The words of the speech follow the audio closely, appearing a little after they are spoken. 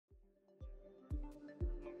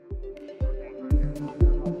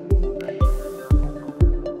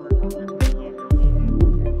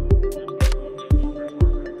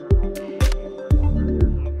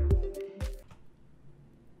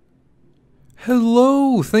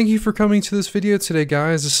Hello, thank you for coming to this video today,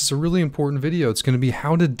 guys. This is a really important video. It's going to be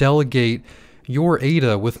how to delegate your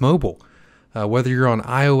ADA with mobile, whether you're on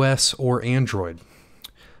iOS or Android.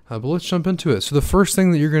 But let's jump into it. So the first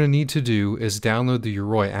thing that you're going to need to do is download the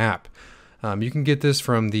Yoroi app. You can get this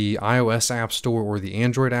from the iOS App Store or the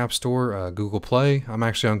Android App Store, Google Play. I'm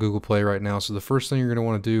actually on Google Play right now, so the first thing you're going to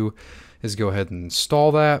want to do is go ahead and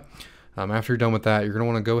install that. After you're done with that, you're going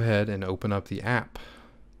to want to go ahead and open up the app.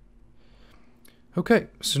 Okay,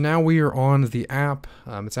 so now we are on the app.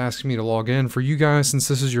 It's asking me to log in. For you guys, since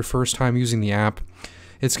this is your first time using the app,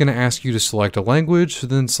 it's going to ask you to select a language, so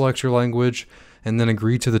then select your language, and then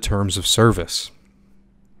agree to the terms of service.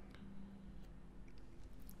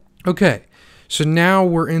 Okay, so now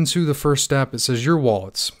we're into the first step. It says your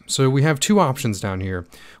wallets. So we have two options down here.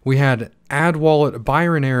 We had add wallet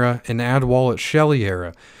Byron era and add wallet Shelly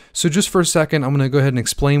era. So just for a second, I'm going to go ahead and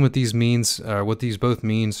explain what these means, what these both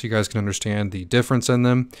mean, so you guys can understand the difference in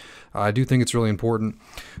them. I do think it's really important.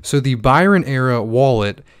 So the Byron era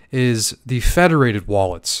wallet is the federated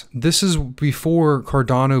wallets. This is before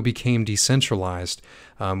Cardano became decentralized.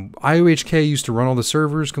 IOHK used to run all the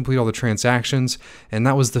servers, complete all the transactions, and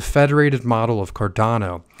that was the federated model of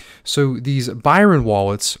Cardano. So these Byron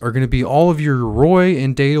wallets are going to be all of your Yoroi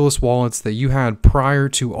and Daedalus wallets that you had prior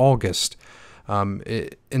to August. And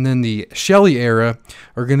then the Shelly era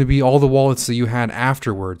are going to be all the wallets that you had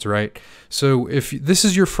afterwards, right? So if this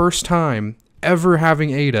is your first time ever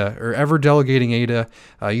having ADA or ever delegating ADA,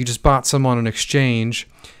 you just bought some on an exchange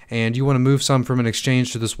and you want to move some from an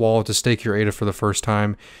exchange to this wallet to stake your ADA for the first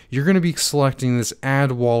time, you're going to be selecting this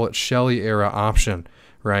add wallet Shelly era option,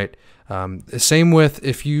 right? Same with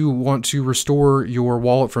if you want to restore your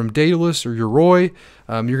wallet from Daedalus or Yoroi,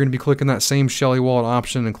 you're going to be clicking that same Shelly wallet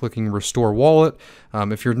option and clicking restore wallet.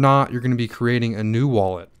 If you're not, you're going to be creating a new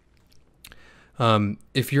wallet.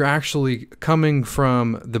 If you're actually coming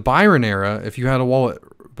from the Byron era, if you had a wallet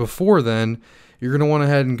before then, you're going to want to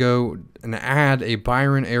head and go and add a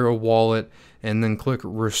Byron era wallet and then click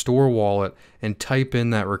restore wallet and type in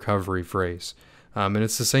that recovery phrase. And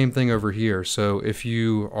it's the same thing over here. So if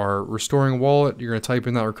you are restoring a wallet, you're going to type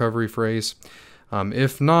in that recovery phrase.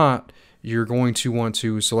 If not, you're going to want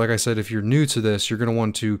to, so like I said, if you're new to this, you're going to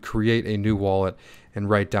want to create a new wallet and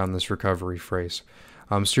write down this recovery phrase.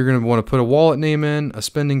 So you're going to want to put a wallet name in, a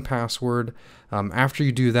spending password. After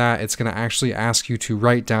you do that, it's going to actually ask you to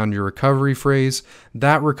write down your recovery phrase.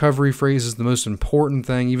 That recovery phrase is the most important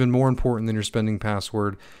thing, even more important than your spending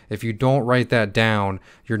password. If you don't write that down,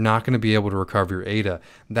 you're not going to be able to recover your ADA.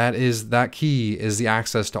 That key is the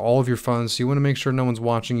access to all of your funds. So you want to make sure no one's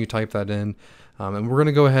watching you type that in. And we're going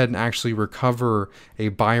to go ahead and actually recover a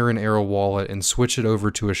Byron era wallet and switch it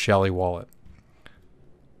over to a Shelly wallet.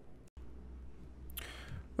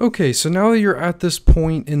 Okay, so now that you're at this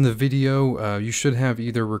point in the video, you should have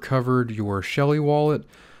either recovered your Shelly wallet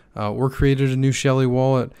or created a new Shelly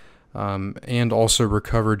wallet and also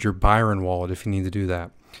recovered your Byron wallet if you need to do that.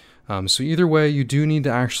 So either way, you do need to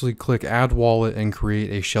actually click add wallet and create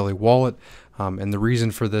a Shelly wallet. And the reason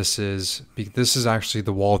for this is actually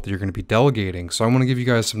the wallet that you're going to be delegating. So I want to give you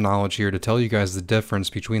guys some knowledge here to tell you guys the difference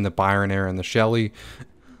between the Byron era and the Shelly.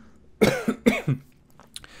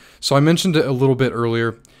 So I mentioned it a little bit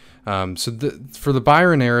earlier. For the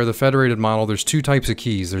Byron era, the federated model, there's two types of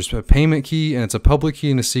keys. There's a payment key, and it's a public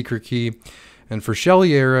key and a secret key. And for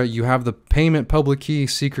Shelly era, you have the payment public key,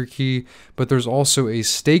 secret key, but there's also a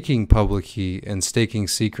staking public key and staking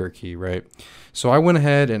secret key, right? So I went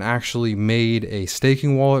ahead and actually made a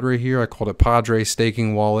staking wallet right here. I called it Padre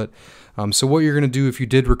Staking Wallet. So what you're going to do if you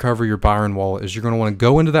did recover your Byron wallet is you're going to want to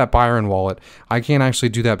go into that Byron wallet. I can't actually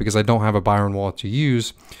do that because I don't have a Byron wallet to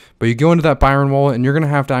use, but you go into that Byron wallet and you're going to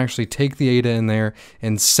have to actually take the ADA in there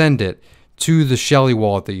and send it to the Shelly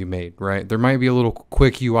wallet that you made, right? There might be a little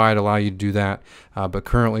quick UI to allow you to do that, but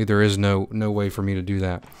currently there is no way for me to do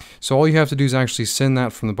that. So all you have to do is actually send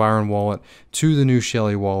that from the Byron wallet to the new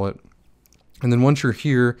Shelly wallet. And then once you're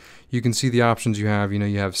here, you can see the options you have.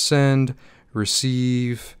 You have send,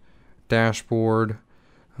 receive, dashboard,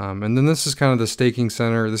 and then this is kind of the staking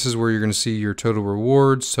center. This is where you're going to see your total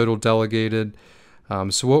rewards, total delegated.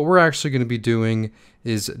 So what we're actually going to be doing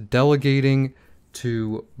is delegating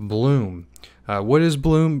to Bloom. What is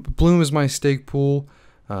Bloom? Bloom is my stake pool.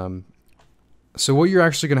 So what you're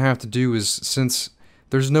actually going to have to do is, since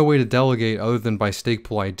there's no way to delegate other than by stake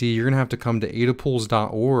pool ID, you're going to have to come to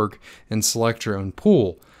adapools.org and select your own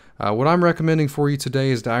pool. What I'm recommending for you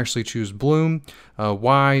today is to actually choose Bloom.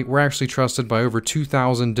 Why? We're actually trusted by over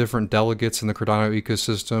 2,000 different delegates in the Cardano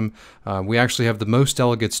ecosystem. We actually have the most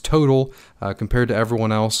delegates total compared to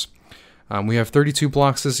everyone else. We have 32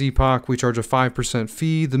 blocks this epoch. We charge a 5%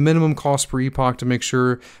 fee, the minimum cost per epoch, to make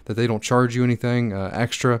sure that they don't charge you anything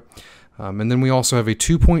extra. And then we also have a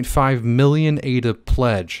 2.5 million ADA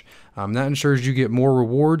pledge. That ensures you get more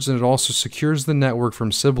rewards, and it also secures the network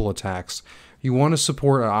from Sybil attacks. You want to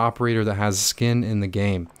support an operator that has skin in the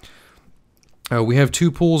game. We have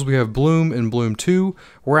two pools. We have Bloom and Bloom 2.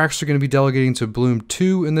 We're actually going to be delegating to Bloom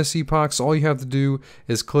 2 in this epoch. So all you have to do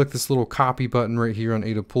is click this little copy button right here on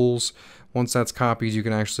ADA Pools. Once that's copied, you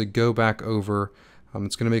can actually go back over.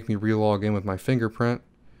 It's going to make me relog in with my fingerprint.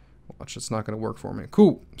 Watch, it's not going to work for me.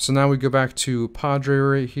 Cool. So now we go back to Padre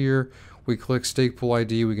right here. We click Stake Pool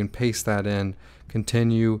ID. We can paste that in.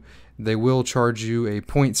 Continue. They will charge you a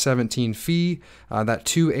 0.17 fee. That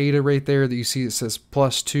 2 ADA right there that you see, it says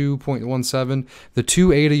plus 2.17. The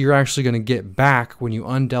 2 ADA you're actually going to get back when you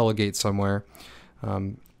undelegate somewhere.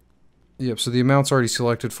 Yep, so the amount's already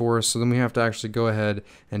selected for us, so then we have to actually go ahead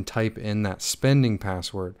and type in that spending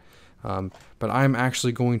password. But I'm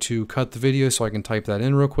actually going to cut the video so I can type that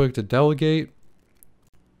in real quick to delegate.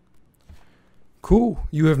 Cool,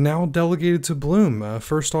 you have now delegated to Bloom.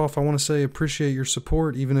 First off, I want to say appreciate your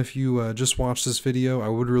support. Even if you just watched this video, I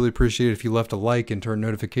would really appreciate it if you left a like and turned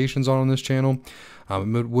notifications on this channel.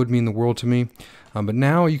 It would mean the world to me. But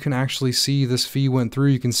now you can actually see this fee went through.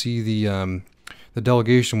 You can see the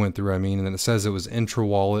delegation went through, and then it says it was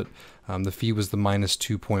intra-wallet. The fee was the minus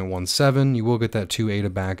 2.17. You will get that 2 ADA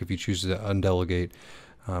back if you choose to undelegate.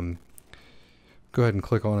 Go ahead and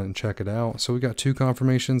click on it and check it out. So we got 2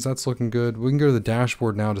 confirmations. That's looking good. We can go to the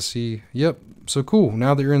dashboard now to see. Yep. So cool.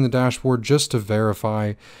 Now that you're in the dashboard, just to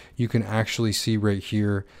verify, you can actually see right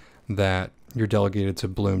here that you're delegated to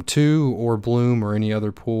Bloom 2 or Bloom or any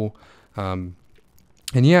other pool. And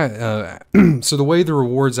yeah, so the way the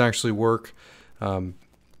rewards actually work,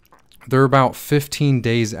 they're about 15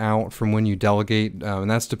 days out from when you delegate,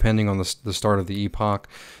 and that's depending on the start of the epoch.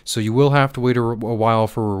 So you will have to wait a while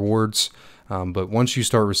for rewards. But once you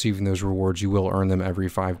start receiving those rewards, you will earn them every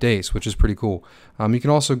 5 days, which is pretty cool. You can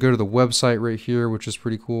also go to the website right here, which is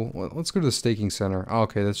pretty cool. Let's go to the staking center. Oh,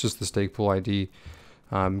 okay, that's just the stake pool ID.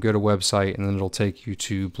 Go to website, and then it'll take you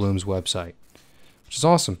to Bloom's website, which is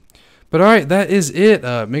awesome. But all right, that is it.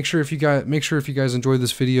 Make sure if you guys enjoyed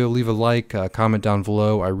this video, leave a like, comment down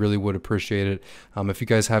below. I really would appreciate it. If you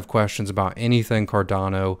guys have questions about anything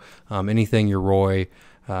Cardano, anything Yoroi,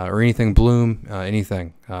 or anything Bloom,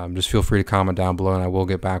 anything, just feel free to comment down below and I will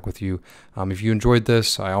get back with you. If you enjoyed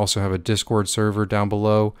this, I also have a Discord server down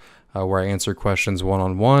below where I answer questions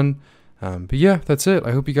one-on-one. But yeah, that's it.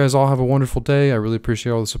 I hope you guys all have a wonderful day. I really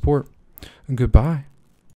appreciate all the support. And goodbye.